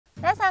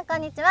皆さんこ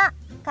んにちは、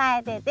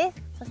楓で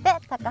す。そして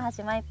高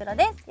橋舞プロ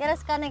です。よろし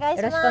くお願いします。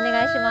よろしくお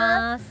願いし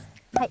ます。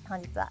はい、本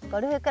日はゴ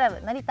ルフクラ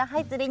ブ成田ハ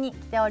イツリーに来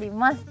ており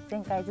ます。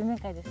前回前々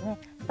回ですね、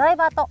ドライ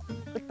バーと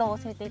ウッドを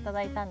教えていた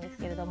だいたんです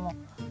けれども、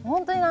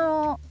本当に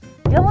岩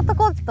本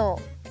コーチと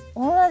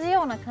同じ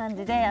ような感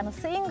じで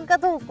スイングが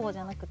どうこうじ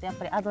ゃなくて、やっ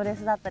ぱりアドレ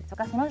スだったりと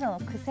か、その人の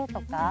癖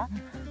とか、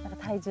なんか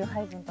体重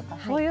配分とか、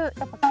そういうやっ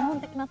ぱ基本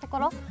的なとこ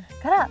ろ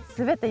から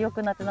全て良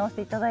くなって直し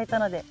ていただいた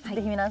ので、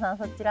ぜひ皆さん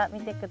そちら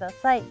見てくだ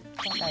さい。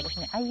今回です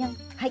ね、アイアン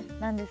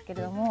なんですけ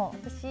れども、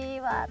私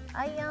は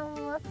アイア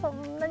ンはそ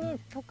んなに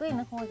得意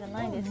な方じゃ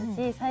ないです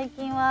し、最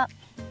近は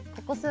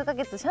ここ数ヶ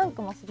月シャン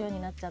クもするよう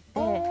になっちゃって、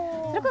そ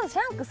れこそシ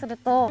ャンクする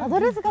とアド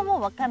レスがもう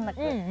分かんなく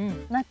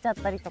なっちゃっ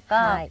たりと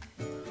か、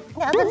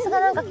でアドレスが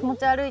なんか気持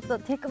ち悪いと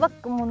テイクバッ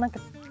クもなんか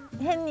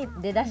変に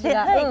出だし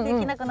がで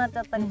きなくなっち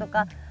ゃったりと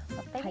か、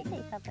一回見て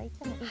いただい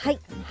てもいいですかね。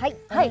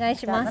はい、お願い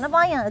します。7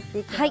番アイアン打って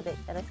いくのでよ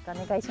ろしくお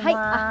願いし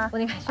ます。お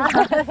願いします。お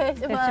願い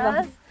し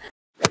ます。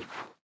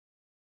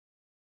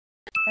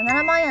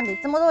7番アイアンで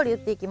いつも通り打っ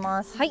ていき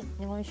ます。はい、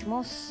お願いし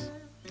ます。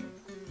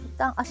一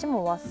旦足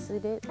も忘れ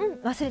て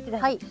大丈夫で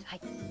す。はい。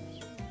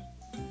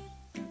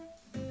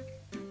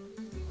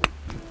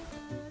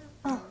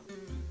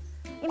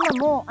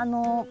今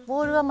も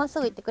ボールはまっす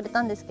ぐ行ってくれ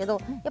たんですけど、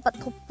やっぱ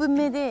トップ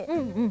目で、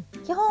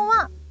基本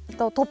は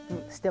トッ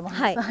プしてます。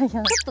ちょ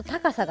っと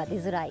高さが出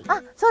づらい。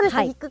そうで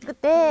す。低く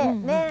て、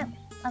で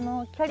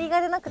距離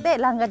が出なくて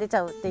ランが出ち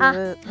ゃうってい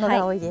うの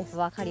が多いです。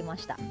わかりま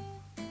した。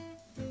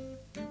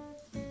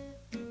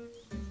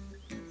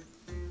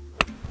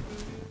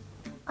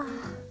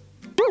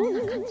こん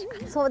な感じか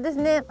な。そうです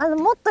ね。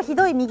もっとひ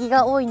どい右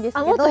が多いんですけ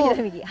ど、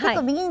結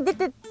構右に出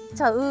てっ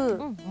ちゃ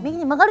う、右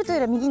に曲がるとい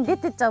うよりは右に出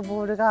てっちゃう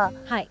ボールが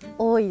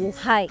多いです。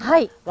は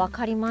い、わ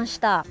かりまし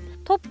た。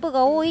トップ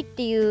が多いっ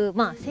ていう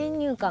先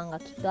入観が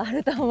きっとあ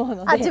ると思う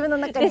ので、自分の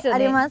中にあ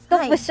ります。ト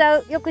ップしちゃ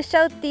う、よくしち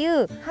ゃうってい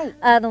う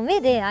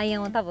目でアイア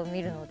ンを多分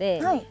見るので、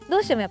ど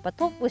うしてもやっぱ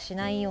トップし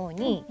ないよう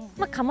に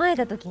構え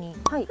た時に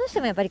どうして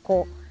もやっぱり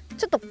こう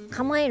ちょっと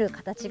構える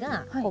形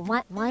がこ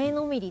う前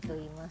のめりと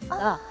言います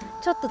か、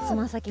ちょっとつ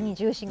ま先に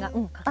重心が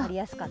かかり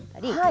やすかった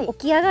り、起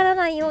き上がら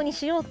ないように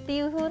しようってい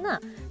う風な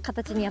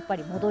形にやっぱ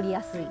り戻り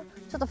やすい。ち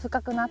ょっと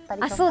深くなった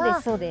りとか。そうで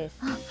すそうです。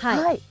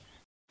はい。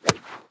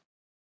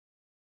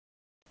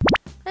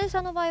林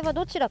さんの場合は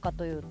どちらか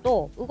という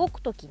と、動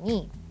く時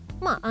に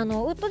ウ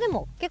ッドで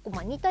も結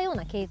構似たよう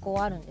な傾向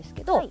はあるんです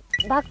けど、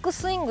バック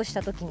スイングし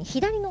た時に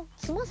左の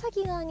つま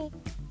先側に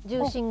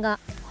重心が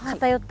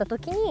偏った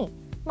時に、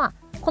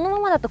このま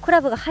まだとク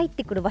ラブが入っ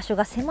てくる場所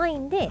が狭い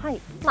んで、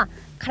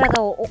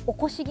体を起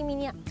こし気味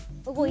に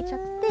動いちゃっ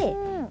て、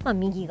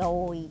右が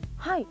多い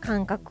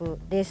感覚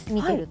です、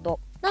見てると。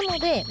なの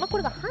で、こ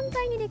れが反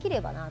対にでき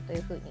ればなとい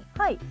うふうに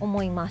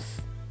思いま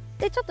す。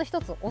でちょっと一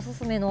つおす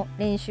すめの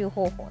練習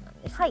方法な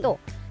んですけど、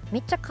め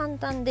っちゃ簡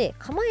単で、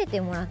構えて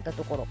もらった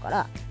ところか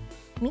ら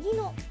右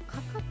の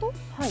かかと、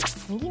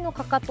右の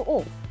かかと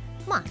を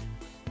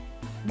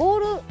ボー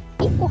ル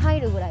1個入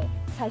るぐらい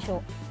最初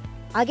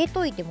上げ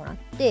といてもらっ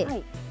て、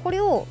こ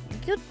れを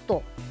ギュッ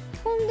と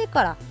踏んで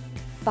から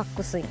バッ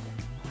クスイン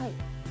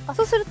グ。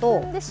そうすると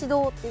踏んで指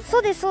導っていう。そ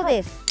うですそう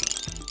です。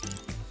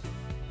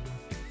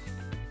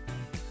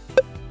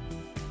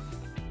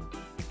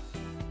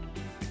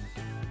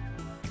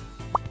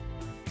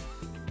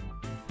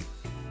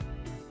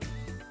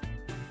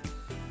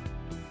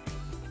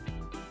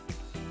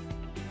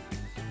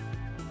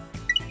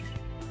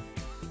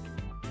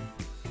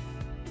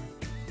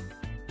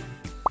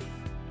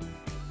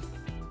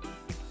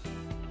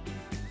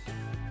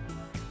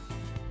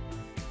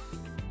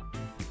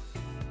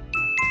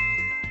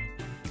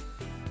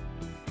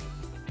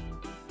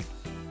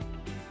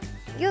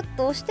ギュッ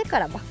と押してか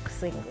らバック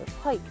スイング、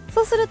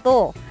そうする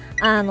と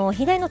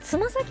左のつ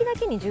ま先だ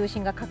けに重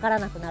心がかから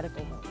なくなる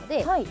と思うの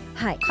で、かかとで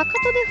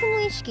踏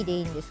む意識でい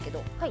いんですけ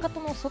ど、かかと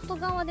の外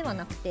側では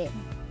なくて、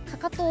か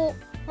かとを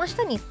真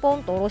下にポ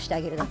ンと下ろして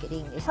あげるだけでい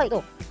いんですけ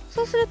ど、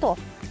そうすると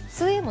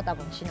スウェーも多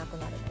分しなく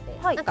なる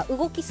ので、なんか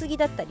動きすぎ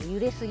だったり揺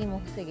れすぎ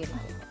も防げると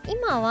思う。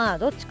今は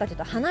どっちかという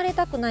と離れ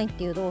たくないっ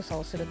ていう動作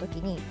をするとき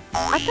に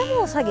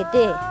頭を下げ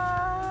て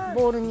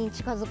ボールに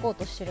近づこう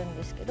としてるん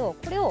ですけど、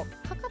これを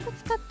かかと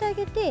使ってあ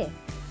げて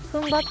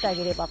踏ん張ってあ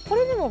げれば、こ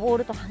れでもボー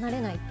ルと離れ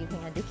ないっていう風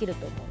にはできる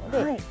と思う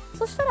ので、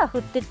そしたら振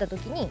ってった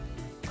時に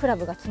クラ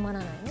ブが詰まら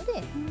ないの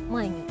で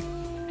前に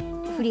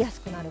振りや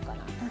すくなるかな。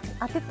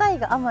当てたい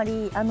があま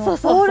りボ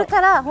ール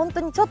から本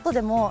当にちょっと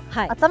でも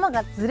頭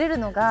がずれる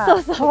のが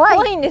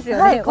怖いんです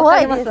よね。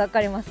怖いです。わ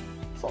かります。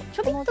そう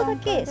ちょびっとだ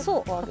けか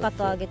か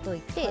と上げと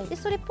いて、で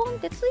それポンっ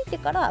てついて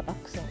からバッ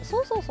クスイング、そ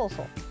う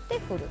で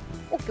振る。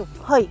オッケ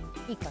ー、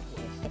いい感じ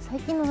です。最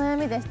近の悩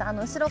みでした。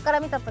後ろから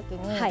見たとき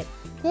に、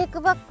テイク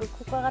バック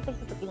ここ上がってき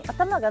たときに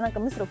頭がなんか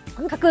むしろ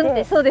グッ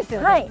て、そうです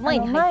よね。前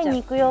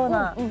に行くよう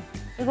な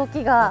動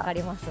きが。わか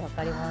りますわ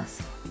かりま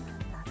す。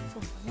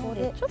そう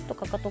でちょっと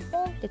かかと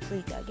ポンってつ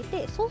いてあげ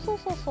て、そう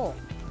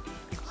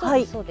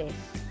です。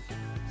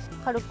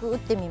軽く打っ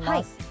てみ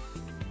ます。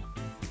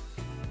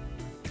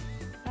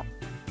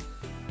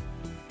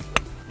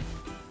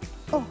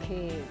オッケ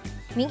ー。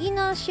右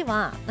の足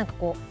はなんか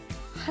こう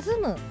弾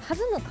む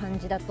感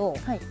じだと、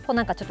はい、こう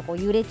なんかちょっとこ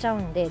う揺れちゃ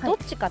うんで、どっ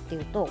ちかってい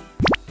うと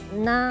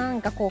な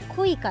んかこう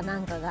杭かな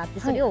んかがあって、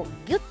それを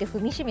ギュッて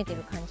踏みしめて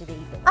る感じでいい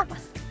と思いま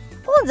す。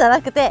ポンじゃ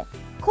なくて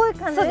こういう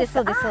感じですか？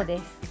そうです、そうです、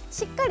そうで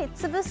す。しっかり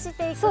潰していく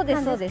感じ。そうで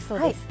す、そうです、そう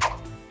です。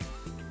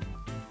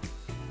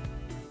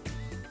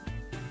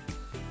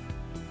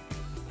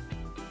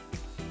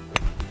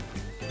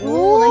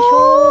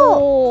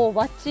おお、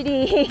バッチ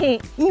リ。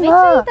今めっち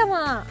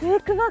ゃテイ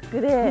クバッ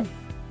クで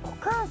股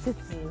関節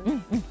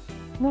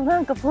のな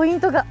んかポイン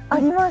トがあ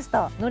りまし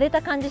た。乗れ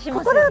た感じし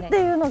ますここよね。だって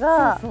いうの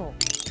が。そうそう。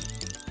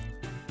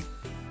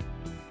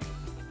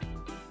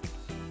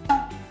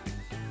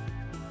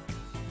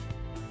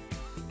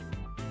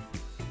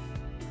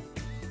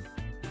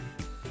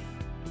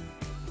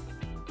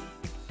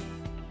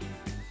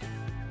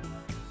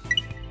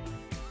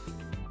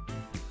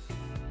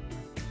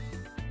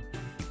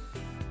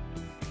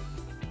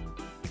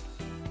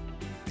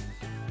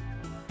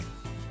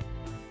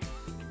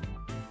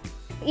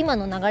今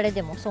の流れ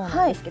でもそう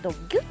なんですけど、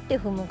ギュッて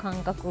踏む感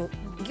覚、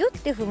ギュッ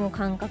て踏む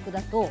感覚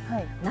だと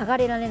流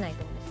れられない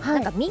と思うんですよ。な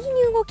んか右に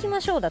動きま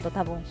しょうだと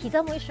多分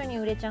膝も一緒に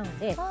揺れちゃうん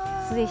でスウ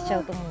ェーしちゃ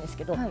うと思うんです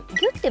けど、ギュ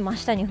ッて真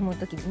下に踏む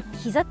ときに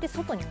膝って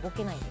外に動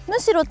けないんですよ。む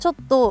しろちょっ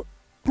と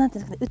なんて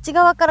いうんですかね、内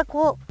側から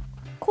こ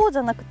うじ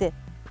ゃなくて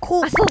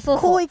こう、そう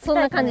そん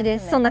な感じで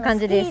す。そんな感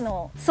じです。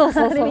そう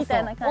そうそう、みた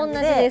いな感じ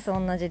で、同じです、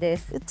同じで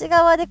す。内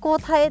側でこう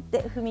耐え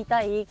て踏み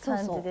たい感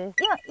じです。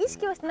今意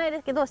識はしてないで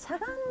すけど、しゃがん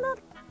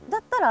だ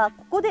ったら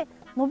ここで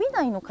伸び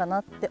ないのかな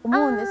って思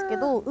うんですけ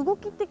ど、動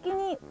き的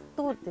に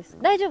どうです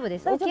か？大丈夫で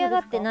す。起き上が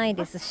ってない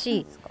です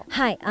し、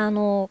はい、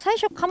最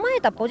初構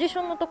えたポジシ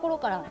ョンのところ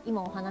から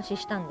今お話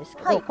ししたんです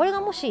けど、これが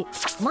もし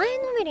前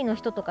のめりの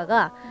人とか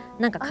が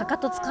なんかかか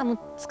と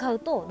使う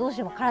とどうし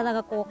ても体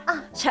がこ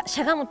うし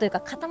ゃがむというか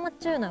固まっ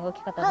ちゃうような動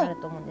き方になる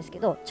と思うんですけ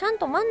ど、ちゃん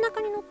と真ん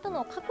中に乗った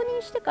のを確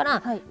認してか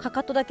らか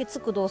かとだけつ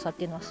く動作っ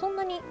ていうのはそん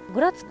なに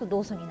ぐらつく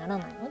動作になら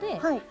ないの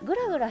で、ぐ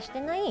らぐらして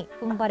ない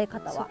踏ん張れ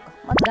方は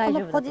大丈夫だと思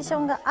います。ポジショ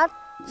ンがあって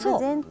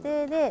前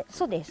提で、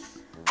そうで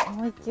す。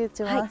もう一球打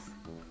ちます。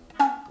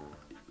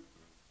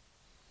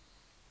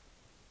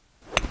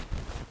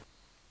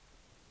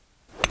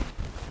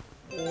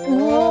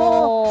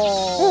お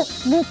お、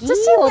めっちゃ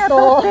芯に当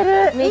たって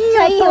る。めっち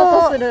ゃいい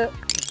音する。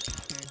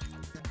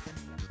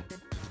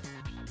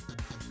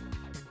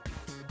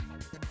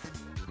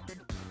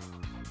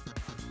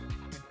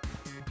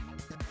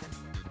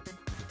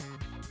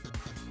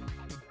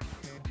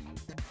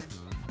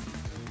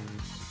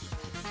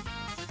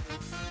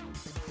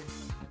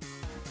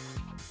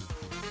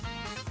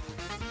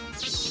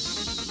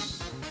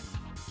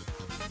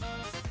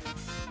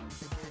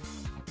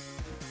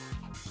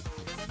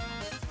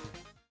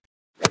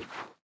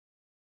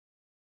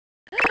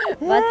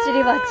バッチ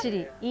リバッチ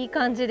リ、いい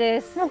感じ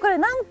です。もうこれ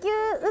何球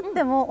打っ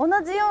ても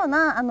同じよう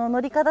な乗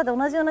り方で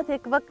同じようなテイ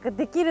クバックが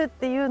できるっ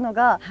ていうの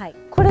が、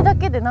これだ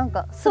けでなん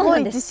かすご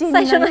い自信にな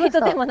りました。最初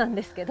の一手間なん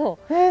ですけど、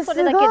そ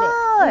れだけで、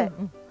あ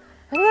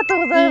りがとう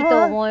ございます。いい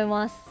と思い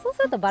ます。そう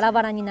するとバラ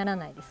バラになら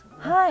ないですもん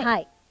ね。は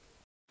い。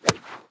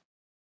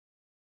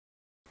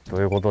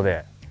ということ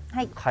で、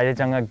楓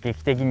ちゃんが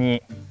劇的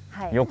に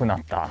良くな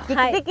った。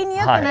劇的に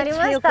良くなり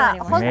ました。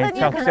め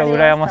ちゃくちゃ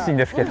羨ましいん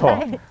ですけど、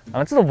ち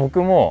ょっと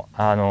僕も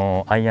ア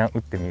イアン打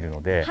ってみる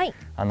ので、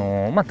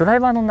ドライ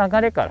バーの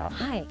流れから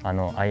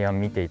アイアン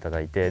見ていた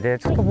だいて、で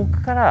ちょっと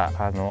僕から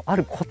あ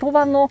る言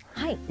葉の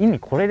意味、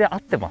これで合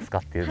ってますか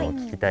っていうのを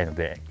聞きたいの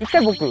で、一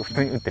回僕普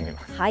通に打ってみま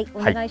す。はい、お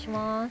願いし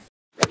ます。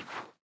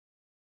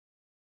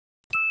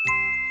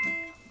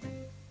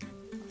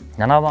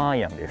7番ア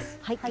イアンです。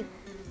はい。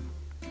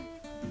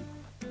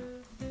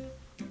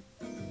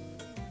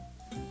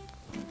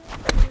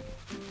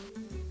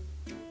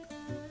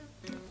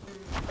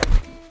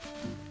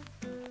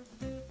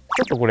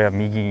ちょっとこれは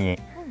右に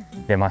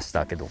出まし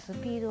たけど、ス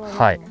ピードは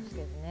出てます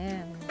けど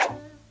ね。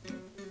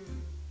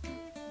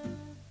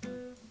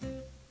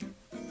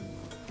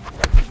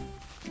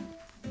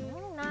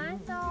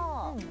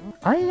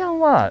アイアン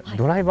は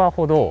ドライバー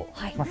ほど、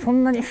そ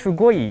んなにす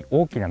ごい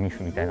大きなミ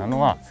スみたいなの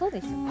は、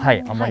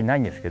あんまりない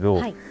んですけ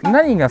ど、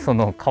何がそ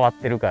の変わっ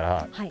てるか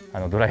ら、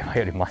ドライバー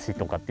よりマシ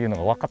とかっていうの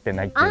が分かって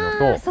ないってい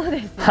うのと、そうで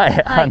す。いい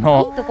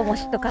とこも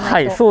知っとかな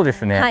いと。そうで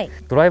すね。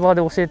ドライバ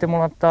ーで教えても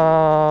らっ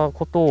た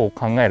ことを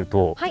考える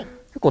と、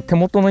結構手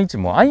元の位置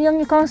もアイアン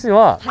に関して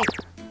は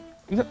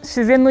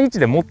自然の位置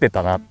で持って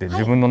たなって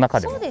自分の中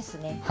でも。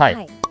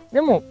で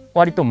も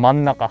割と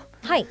真ん中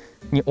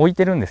に置い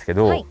てるんですけ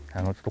ど、ち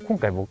ょっと今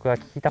回僕が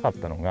聞きたかっ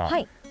たのが、ハ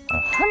ン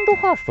ド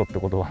ファーストって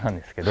言葉なん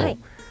ですけど、これ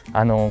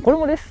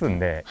もレッスン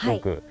でよ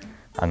く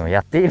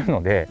やっている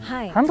ので、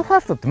ハンドファ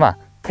ーストって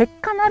結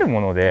果なるも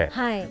ので、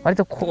割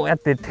とこうやっ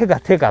て手が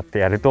って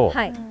やると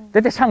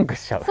大体シャンク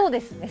しちゃうっ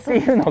て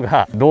いうの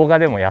が動画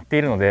でもやって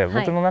いるので、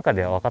僕の中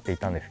では分かってい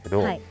たんですけ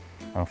ど、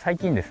最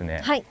近です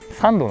ね、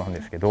3度なん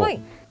ですけど、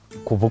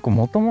僕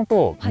もとも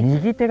と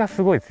右手が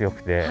すごい強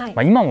くて、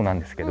今もなん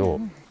ですけど、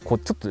こう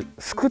ちょっと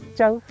すくっ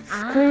ちゃう、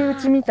すくい打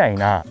ちみたい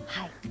な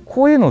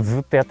こういうのを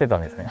ずっとやってた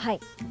んですね。はい、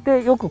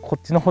でよくこ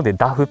っちの方で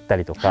ダフった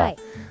りとか、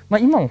は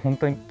い、今も本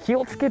当に気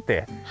をつけ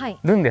て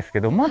るんです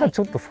けど、まだち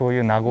ょっとそうい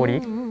う名残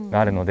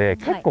があるので、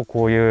結構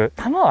こういう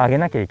球を上げ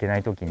なきゃいけな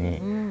い時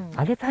に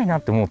上げたいな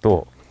って思う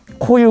と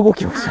こういう動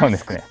きをしちゃうんで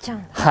すね。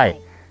はい、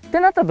って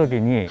なった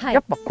時に、や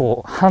っぱ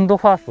こうハンド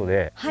ファースト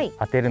で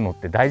当てるのっ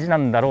て大事な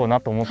んだろう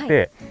なと思っ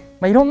て、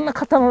いろんな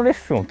方のレッ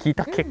スンを聞い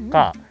た結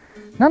果、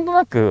なんと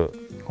なく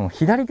この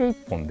左手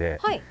1本で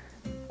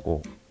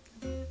こう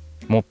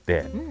持っ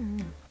て、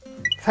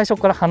最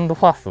初からハンド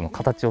ファーストの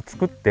形を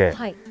作って、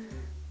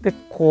で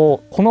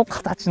この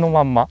形の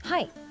まんま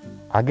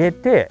上げ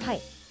て、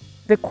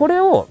でこれ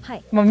を、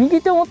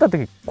右手を持った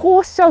時こ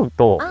うしちゃう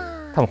と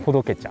多分ほ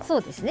どけちゃ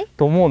う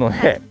と思うの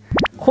で、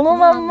この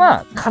まん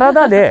ま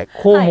体で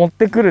こう持っ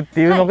てくるっ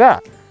ていうの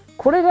が、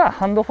これが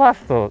ハンドファー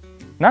スト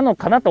なの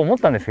かなと思っ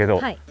たんですけ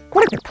ど、こ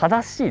れって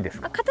正しいで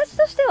すか？形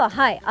としては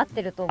合っ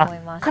てると思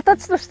います。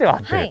形としては合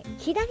ってる。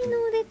左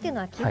の腕っていう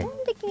のは基本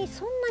的に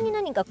そんなに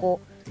何かこ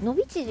う伸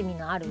び縮み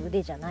のある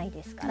腕じゃない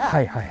ですから、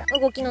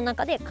動きの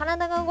中で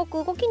体が動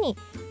く動きに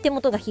手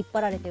元が引っ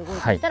張られて動い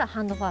ていたら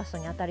ハンドファースト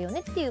に当たるよね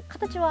っていう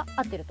形は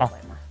合ってると思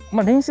いま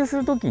す。練習す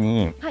る時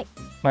に、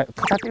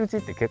片手打ち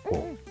って結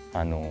構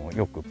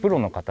よくプロ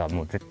の方は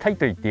もう絶対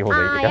と言っていいほ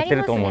どやって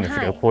ると思うんです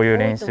けど、こういう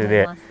練習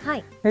で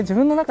自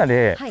分の中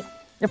で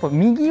やっぱ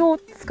右を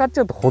使っち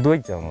ゃうとほど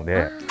いちゃうの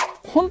で、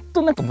本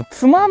当なんかもう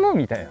つまむ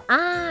みたい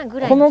な、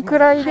このく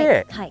らい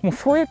でもう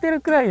添えて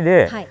るくらい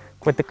で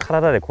こうやって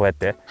体でこうやっ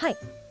て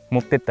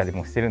持ってったり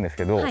もしてるんです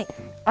けど、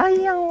ア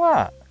イアン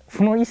は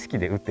その意識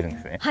で打ってるんで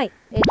すね。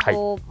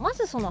ま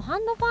ずそのハ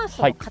ンドファース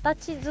トの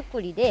形作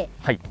りで、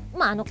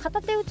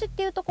片手打ちっ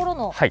ていうところ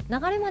の流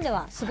れまで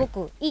はすご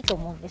くいいと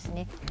思うんです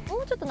ね。も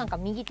うちょっとなんか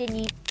右手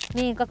に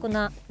明確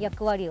な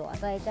役割を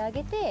与えてあ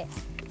げて、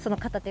その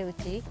片手打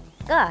ち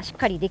がしっ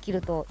かりでき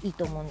るといい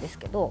と思うんです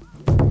けど、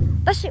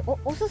私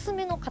おすす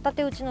めの片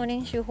手打ちの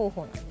練習方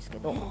法なんですけ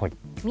ど、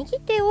右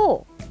手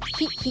を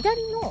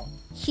左の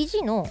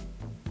肘の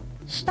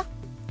下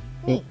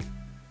に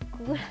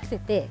くぐらせ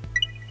て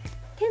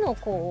手の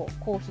甲を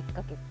こう引っ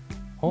掛ける。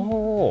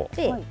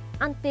で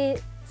安定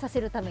させ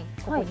るために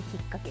ここに引っ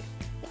掛ける。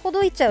ほ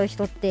どいちゃう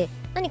人って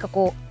何か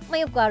こう、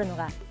よくあるの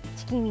が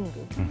チキンウィング、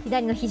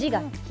左の肘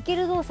が引け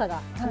る動作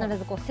が必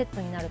ずこうセッ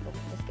トになると思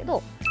うんですけ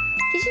ど、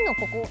肘の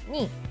ここ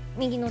に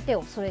右の手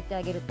を添えて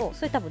あげると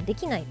それ多分で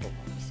きないと思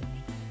うんですよ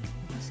ね。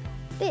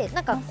で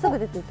なんかまっすぐ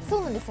出ていく。そ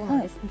うなんです、そうな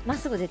んです。まっ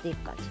すぐ出てい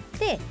く感じ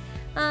で、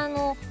なん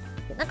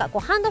かこ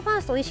うハンドファ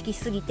ーストを意識し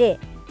すぎて、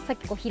さっ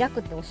きこう開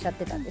くっておっしゃっ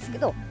てたんですけ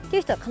ど、ってい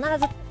う人は必ず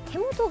手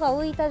元が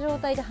浮いた状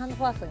態でハンド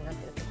ファーストになっ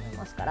てると思い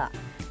ますから、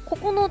こ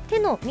この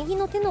右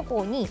の手の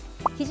甲に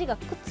肘が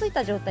くっつい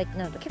た状態って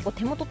なると結構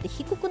手元って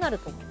低くなる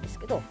と思うんです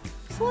けど、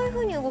そういう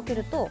風に動け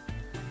ると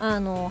ハ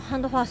ンド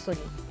ファーストに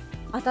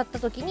当たった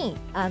時に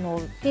フ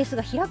ェース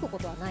が開くこ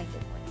とはないと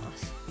思いま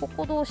す。こ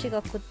こ同士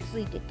がくっつ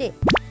いてて、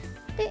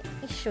で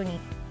一緒に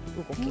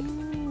動ける。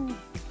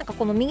なんか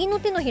この右の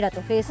手のひら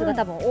とフェースが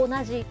多分同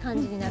じ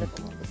感じになる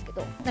と思うんですけ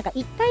ど、なんか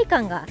一体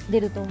感が出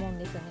ると思うん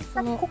ですよ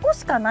ね。ここ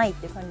しかないっ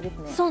ていう感じです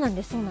ね。そうなん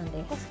です、そうなんで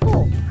す。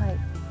と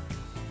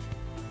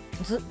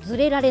ず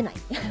れられない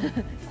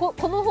こ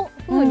の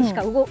風にし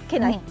か動け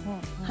ない。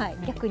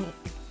逆に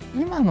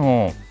今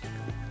の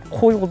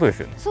こういうことで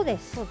すよね。そうで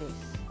す、そうです。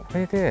こ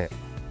れで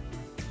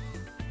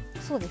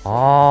そうです。ずっ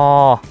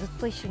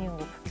と一緒に動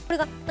く。これ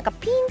がなんか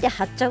ピンって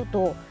張っちゃう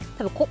と、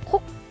多分こ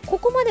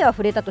こまでは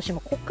触れたとして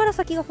もここから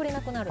先が触れな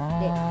くなるの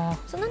で、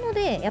なの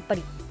でやっぱ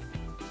り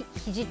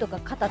肘とか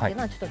肩っていう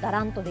のはちょっとだ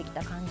らんとでき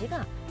た感じ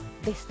が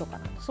ベストか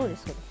なと。そうで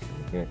す、そう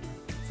です。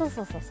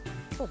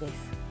そうです。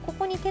こ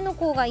こに手の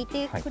甲がい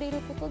てくれる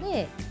こと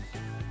で、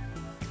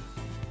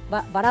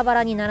バラバ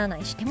ラにならな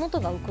いし、手元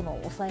が浮くのを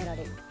抑えら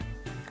れる。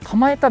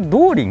構えた通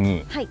り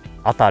に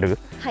当たる、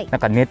なん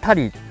か寝た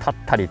り立っ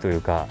たりとい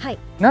うか、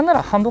なんな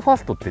らハンドファー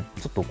ストってち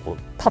ょっとこう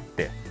立っ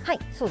て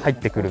入っ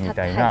てくるみ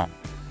たいなっ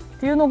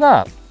ていうの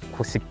がこ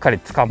うしっかり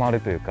捕ま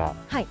るというか、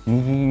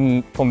右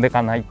に飛んでい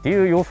かないって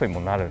いう要素に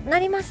もなる。な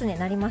りますね、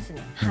なります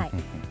ね。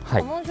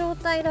この状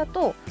態だ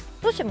と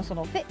どうしてもそ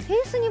のフェー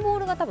スにボー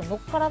ルが多分乗っ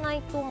からな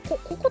いと、こ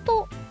こ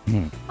と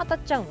当たっ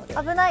ちゃうので、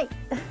危ない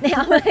ね、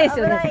危ないです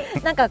よね。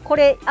なんかこ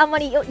れあんま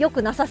りよ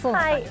くなさそうな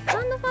感じ。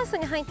ハンドファースト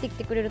に入ってき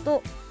てくれる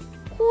と、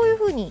こういう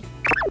風に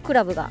ク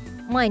ラブが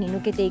前に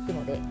抜けていく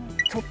ので、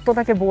ちょっと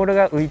だけボール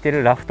が浮いて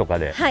るラフとか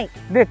で、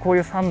でこうい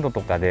うサンドと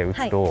かで打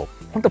つと、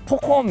本当ポ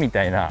コンみ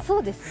たいな、す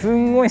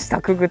んごい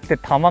下くぐって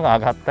球が上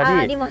がっ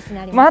たり、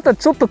あと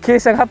ちょっと傾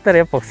斜があったら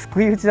やっぱす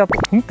くい打ちだと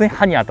本当に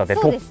刃に当たって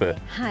トップ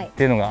っ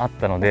ていうのがあっ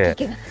たので、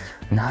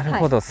なる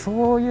ほど、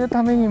そういう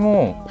ために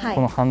も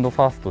このハンドフ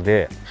ァースト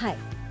で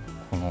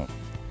この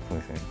そう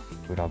ですね、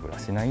ブラブラ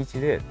しない位置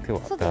で手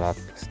をだらっ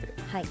として、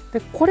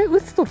でこれ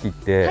打つ時っ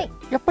て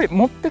やっぱり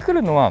持ってく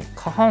るのは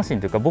下半身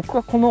というか、僕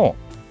はこの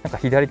なんか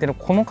左手の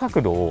この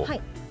角度を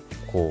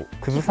こう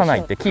崩さな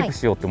いってキープ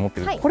しようって思っ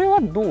てる。これは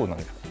どうなん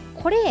ですか？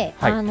これ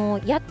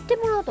やって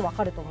もらうと分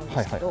かると思うん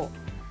ですけど、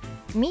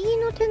右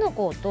の手の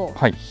甲と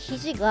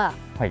肘が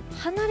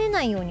離れ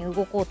ないように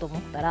動こうと思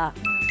ったら、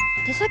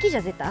手先じ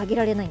ゃ絶対上げ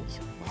られないんです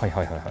よ。はい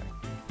はいはいはい。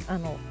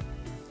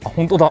あ、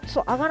本当だ。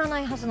そう、上がらな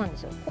いはずなんで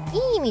すよ。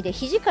いい意味で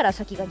肘から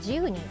先が自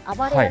由に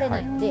暴れられな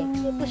いので、キ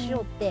ープしよ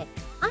うって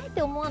あえ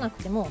て思わな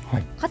くても、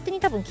勝手に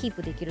多分キー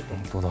プできると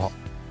思う。本当だ。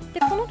で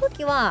この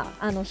時は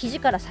肘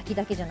から先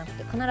だけじゃなく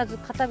て必ず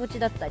肩口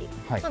だったり、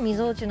み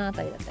ぞおちのあ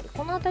たりだったり、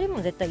このあたり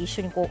も絶対一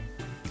緒にこ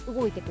う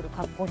動いてくる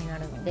格好にな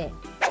るので。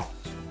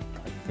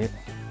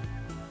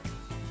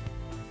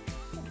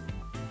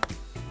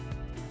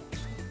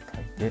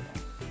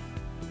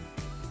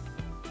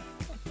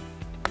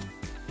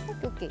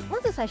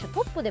まず最初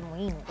トップでも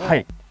いいの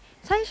で、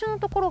最初の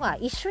ところが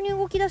一緒に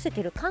動き出せ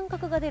てる感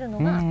覚が出るの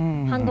がハ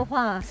ンドフ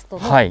ァースト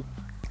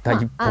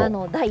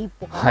の第一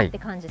歩かなって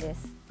感じで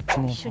す。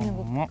一緒に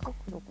動く角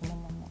度この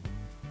まま、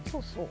そ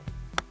うそう、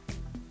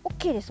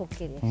 OK です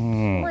OK です。う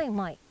まいう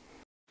まい。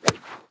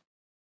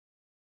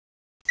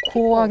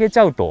こう上げち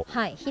ゃうと、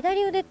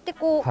左腕って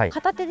こう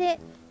片手で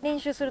練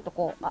習すると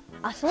こう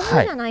遊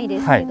ぶじゃない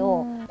ですけ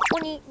ど、ここ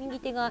に右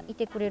手がい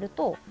てくれる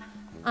と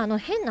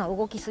変な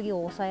動きすぎを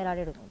抑えら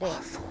れるので、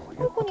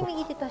ここに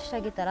右手足して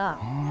あげたら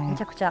め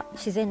ちゃくちゃ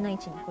自然な位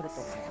置に来ると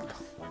思いま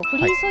す。振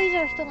り急いじ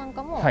ゃう人なん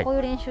かもこうい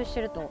う練習し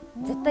てると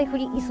絶対振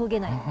り急げ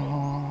ない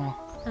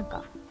ので、なん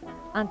か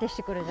安定し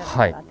てくるんじゃ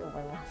ないかなと思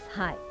います。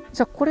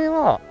じゃあこれ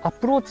はア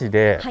プローチ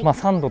で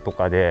3度と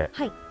かで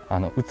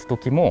打つ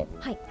時も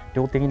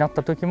両手になっ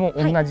た時も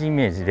同じイ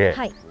メージで、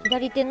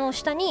左手の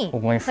下にこ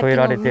こに添え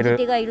られてる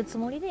右手がいるつ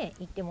もりで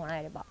いってもら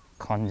えれば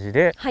感じ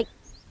で。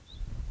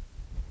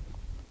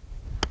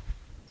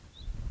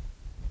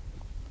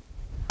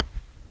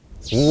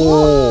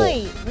お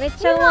ー、めっ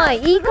ちゃうまい、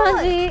いい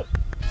感じ。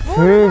す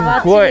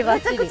ごい、め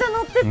ちゃくちゃ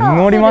乗ってた。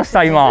乗りまし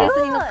た今。ベース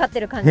に乗っかって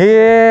る感じ。へ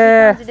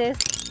え。いい感じで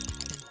す。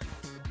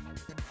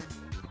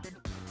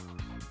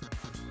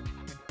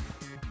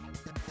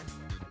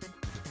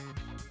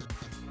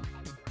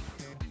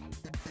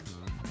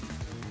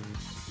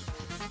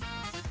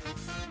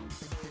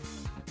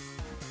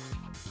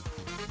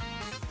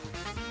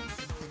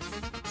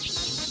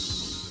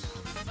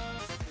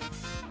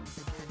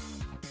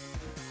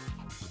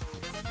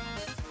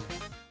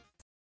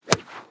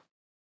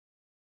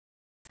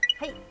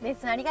はい、レッ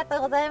スンありがと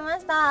うございま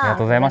した。ありが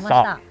とうございまし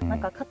た。なん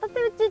か片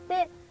手打ちっ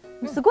て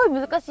すごい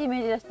難しいイメ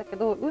ージでしたけ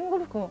ど、ゴ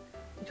ルフ君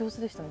上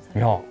手でしたね。い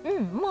や、う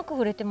まく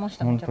振れてまし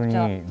た。本当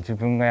に自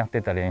分がやっ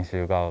てた練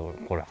習が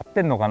これ合っ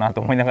てんのかな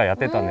と思いながらやっ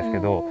てたんですけ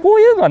ど、こう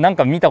いうのはなん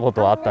か見たこ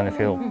とはあったんです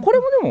けど、これ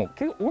もでも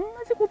結構同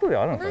じことで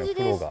あるんですね。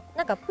プロが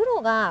なんかプ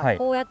ロが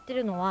こうやって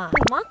るのは、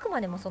あく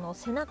までもその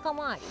背中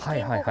周り、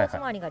肩甲骨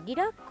周りがリ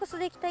ラックス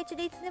できた位置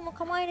でいつでも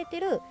構えれて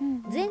る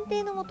前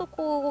提のもと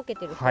こう動け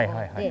てる人が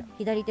いて、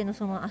左手の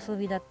その遊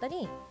びだった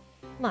り、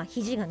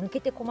肘が抜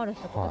けて困る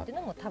人とかっていう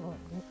のも多分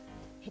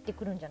減って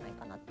くるんじゃない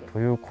かなって。と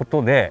いうこ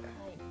とで、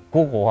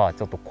午後は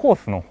ちょっとコー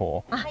スの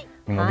方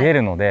にも出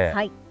るので、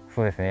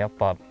そうですね、やっ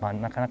ぱ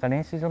なかなか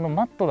練習場の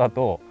マットだ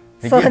と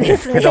できるんで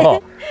すけ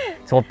ど、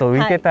ちょっと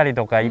浮いてたり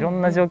とかいろ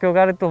んな状況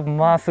があると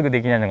すぐ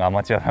できないのがア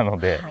マチュアなの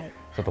で、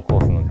ちょっとコ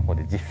ースの方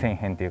で実践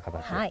編という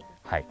形で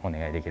お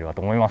願いできれば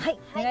と思います。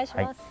お願いし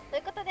ます。とい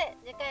うことで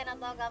次回の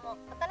動画も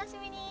お楽し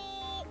みに。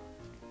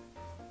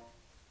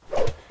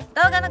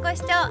動画のご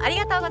視聴あり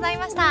がとうござい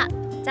ました。チ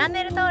ャン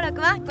ネル登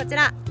録はこち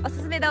ら、お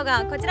すすめ動画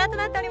はこちらと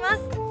なっております。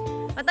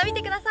また見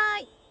てくださ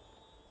い。